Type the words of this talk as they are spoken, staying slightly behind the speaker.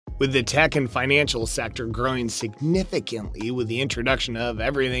With the tech and financial sector growing significantly with the introduction of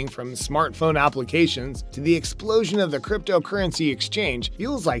everything from smartphone applications to the explosion of the cryptocurrency exchange,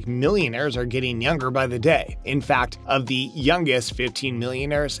 feels like millionaires are getting younger by the day. In fact, of the youngest 15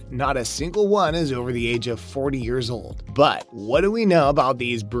 millionaires, not a single one is over the age of 40 years old. But what do we know about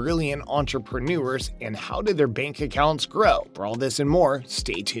these brilliant entrepreneurs and how did their bank accounts grow? For all this and more,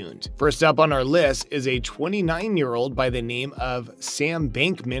 stay tuned. First up on our list is a 29-year-old by the name of Sam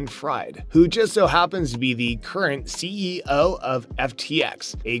Bankman-Fried, who just so happens to be the current CEO of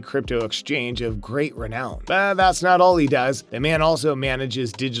FTX, a crypto exchange of great renown. But that's not all he does. The man also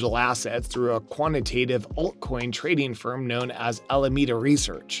manages digital assets through a quantitative altcoin trading firm known as Alameda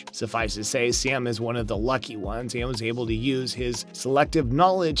Research. Suffice to say, Sam is one of the lucky ones and was able to use his selective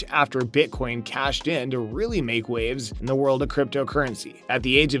knowledge after Bitcoin cashed in to really make waves in the world of cryptocurrency. At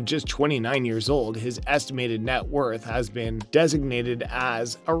the age of just 29 years old, his estimated net worth has been designated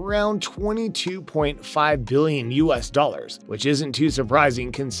as around $22.5 billion, which isn't too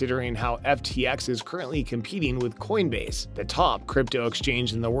surprising considering how FTX is currently competing with Coinbase, the top crypto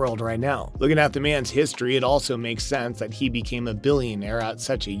exchange in the world right now. Looking at the man's history, it also makes sense that he became a billionaire at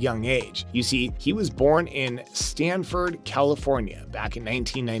such a young age. You see, he was born in Stanford, California, back in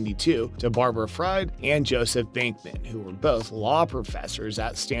 1992 to Barbara Fried and Joseph Bankman, who were both law professors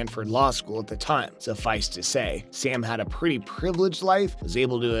at Stanford Law School at the time. Suffice to say, Sam had a pretty privileged life, was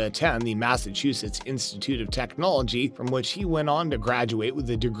able to attend the Massachusetts Institute of Technology, from which he went on to graduate with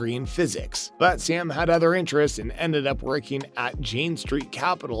a degree in physics. But Sam had other interests and ended up working at Jane Street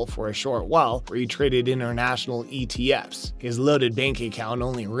Capital for a short while, where he traded international ETFs. His loaded bank account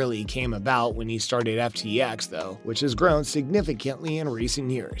only really came about when he started FTX though, which has grown significantly in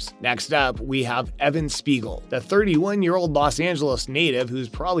recent years. Next up, we have Evan Spiegel, the 31-year-old Los Angeles native who's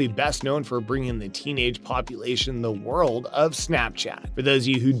probably best known for bringing the teenage population the world of Snapchat. For those of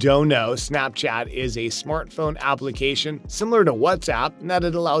you who don't know, Snapchat is a smartphone application similar to WhatsApp in that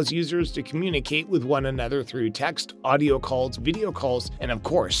it allows users to communicate with one another through text, audio calls, video calls, and of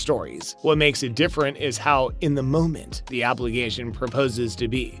course, stories. What makes it different is how in the moment the application proposes to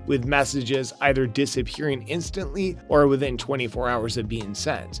be, with messages either disappearing instantly or within 24 hours of being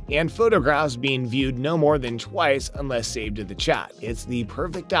sent, and photographs being viewed no more than twice unless saved to the chat. It's the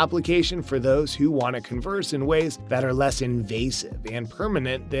perfect application for those who want to converse in ways that are less invasive and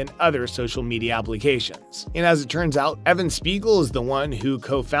permanent than other social media applications. And as it turns out, Evan Spiegel is the one who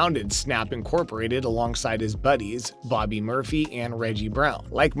co-founded Snap Incorporated alongside his buddies Bobby Murphy and Reggie Brown.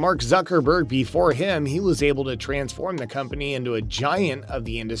 Like Mark Zuckerberg before him, he was able to transform the company into a giant of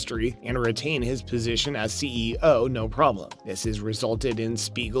the industry and retain his position as CEO no problem. This has resulted in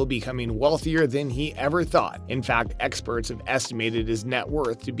Spiegel becoming wealthier than he ever thought. In fact, experts have estimated his net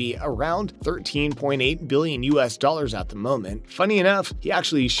worth to be around $13.8 billion at the moment. Funny enough, he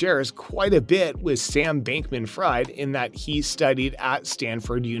actually shares quite a bit with Sam Bankman-Fried in that he studied at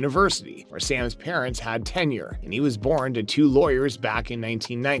Stanford University, where Sam's parents had tenure, and he was born to two lawyers back in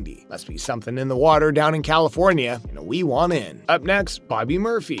 1990. Must be something in the water down in California, and we want in. Up next, Bobby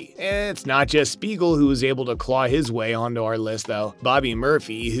Murphy. It's not just Spiegel who was able to claw his way onto our list though. Bobby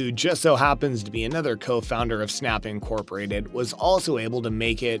Murphy, who just so happens to be another co-founder of Snap Incorporated, was also able to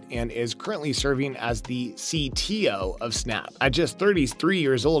make it and is currently serving as the CTO of Snap. At just 33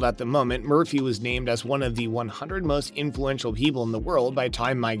 years old at the moment, Murphy was named as one of the 100 most influential people in the world by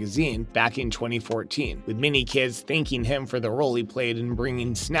Time magazine back in 2014, with many kids thanking him for the role he played in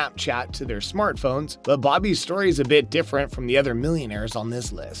bringing Snapchat to their smartphones. But Bobby's story is a bit different from the other millionaires on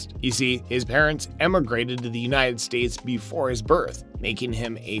this list. You see, his parents emigrated to the United States before his birth, making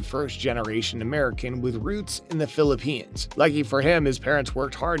him a first-generation American with roots in the Philippines. Lucky for him, his parents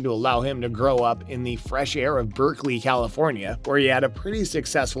worked hard to allow him to grow up in the fresh air of Berkeley, California, where he had a pretty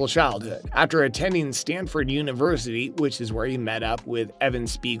successful childhood. After attending Stanford University, which is where he met up with Evan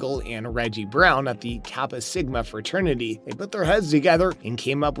Spiegel and Reggie Brown at the Kappa Sigma fraternity, they put their heads together and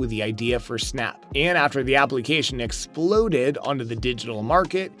came up with the idea for Snap. And after the application exploded onto the digital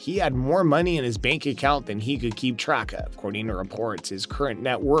market, he had more money in his bank account than he could keep track of. According to reports, his current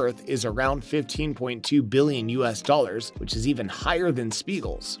net worth is around $15.2 billion, which is even higher than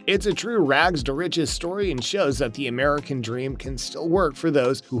Spiegel's. It's a true rags to riches story and shows that the American dream can still work for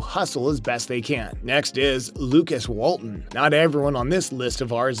those who hustle as best they can. Next is Lucas Walton. Not everyone on this list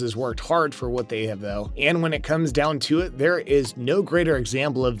of ours has worked hard for what they have though, and when it comes down to it, there is no greater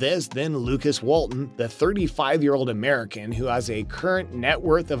example of this than Lucas Walton, the 35-year-old American who has a current net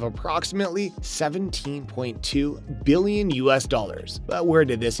worth of approximately $17.2 billion. But where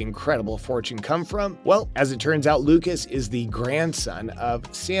did this incredible fortune come from? Well, as it turns out, Lucas is the grandson of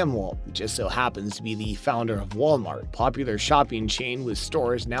Sam Walt, who just so happens to be the founder of Walmart, a popular shopping chain with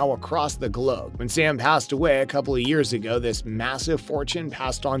stores now across the globe. When Sam passed away a couple of years ago, this massive fortune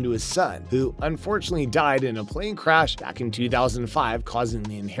passed on to his son, who unfortunately died in a plane crash back in 2005, causing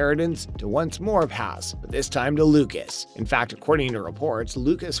the inheritance to once more pass, but this time to Lucas. In fact, according to reports,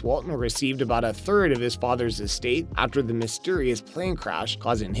 Lucas Walton received about a third of his father's estate after the mysterious plane crash,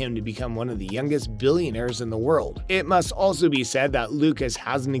 causing him to become one of the youngest billionaires in the world. It must also be said that Lucas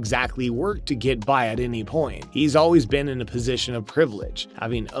hasn't exactly worked to get by at any point. He's always been in a position of privilege,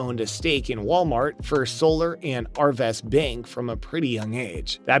 having owned a stake in Walmart, First Solar, and Arvest Bank from a pretty young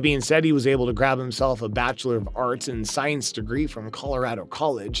age. That being said, he was able to grab himself a Bachelor of Arts in Science degree from Colorado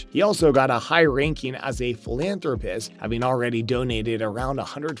College. He also got a high ranking as a philanthropist, having already donated around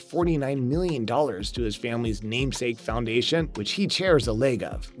 $149 million to his family's namesake foundation, which he chairs a leg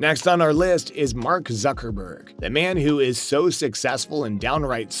of. Next on our list is Mark Zuckerberg, the man who is so successful and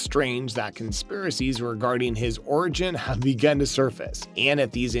downright strange that conspiracies regarding his origin have begun to surface. And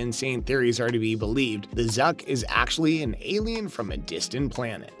if these insane theories are to be believed, the Zuck is actually an alien from a distant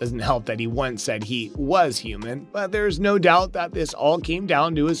planet. Doesn't help that he once said he was human, but there's no doubt that this all came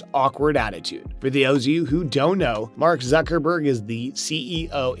down to his awkward attitude. For those of you who don't know, Mark Zuckerberg is the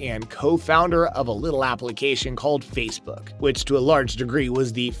CEO and co-founder of a little application called Facebook, which to a large degree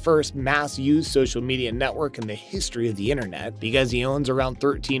was the first mass-used social media network in the history of the internet, because he owns around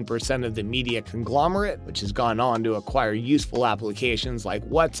 13% of the media conglomerate, which has gone on to acquire useful applications like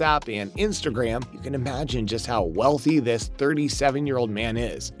WhatsApp and Instagram. You can imagine just how wealthy this 37-year-old man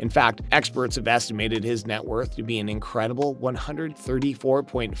is. In fact, experts have estimated his net worth to be an incredible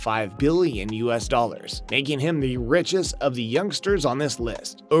 $134.5 billion US, making him the richest of the youngsters on this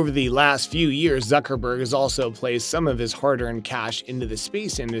list. Over the last few years, Zuckerberg has also placed some of his hard-earned cash into the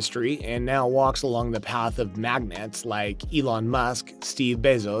space industry and now walks along the path of magnates like Elon Musk, Steve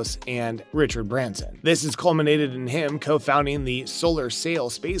Bezos, and Richard Branson. This has culminated in him co-founding the Solar Sail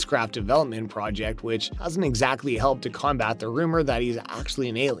spacecraft development project, which hasn't exactly helped to combat the rumor that he's actually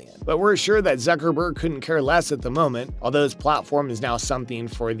an alien. But we're sure that Zuckerberg couldn't care less at the moment. Although his platform is now something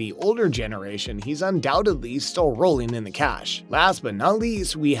for the older generation, he's undoubtedly still rolling in the cash. Last but not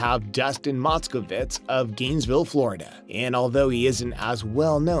least, we have Dustin Moskovitz of Gainesville, Florida. And although he isn't as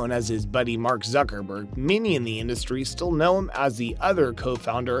well known as his buddy Mark Zuckerberg, many in the industry still know him as the other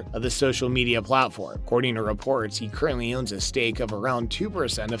co-founder of the social media platform. According to reports, he currently owns a stake of around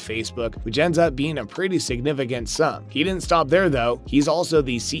 2% of Facebook, which ends up being a pretty significant sum. He didn't stop there though. He's also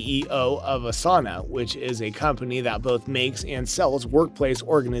the CEO of Asana, which is a company that both makes and sells workplace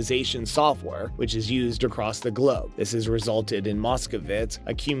organization software, which is used across the globe. This has resulted in Moskovitz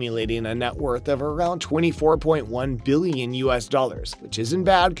accumulating a net worth of around $24.1 billion US, which isn't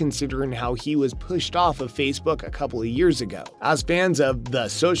bad considering how he was pushed off of Facebook a couple of years ago. As fans of the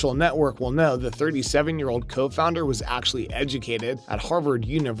social network will know, the 37-year-old co-founder was actually educated at Harvard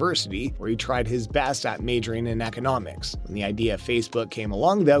University, where he tried his best at majoring in economics. When the idea of Facebook came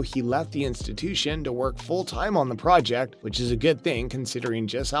along though, he left the institution to work full-time on the project, which is a good thing considering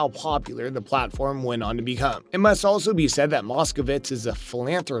just how popular the platform went on to become. It must also be said that Moskovitz is a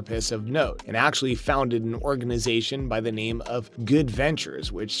philanthropist of note and actually founded an organization by the name of Good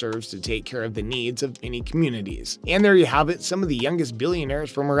Ventures, which serves to take care of the needs of many communities. And there you have it, some of the youngest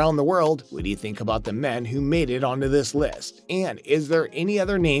billionaires from around the world. What do you think about the men who made it onto this list? And is there any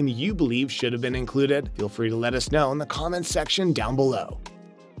other name you believe should have been included? Feel free to let us know in the comments section down below.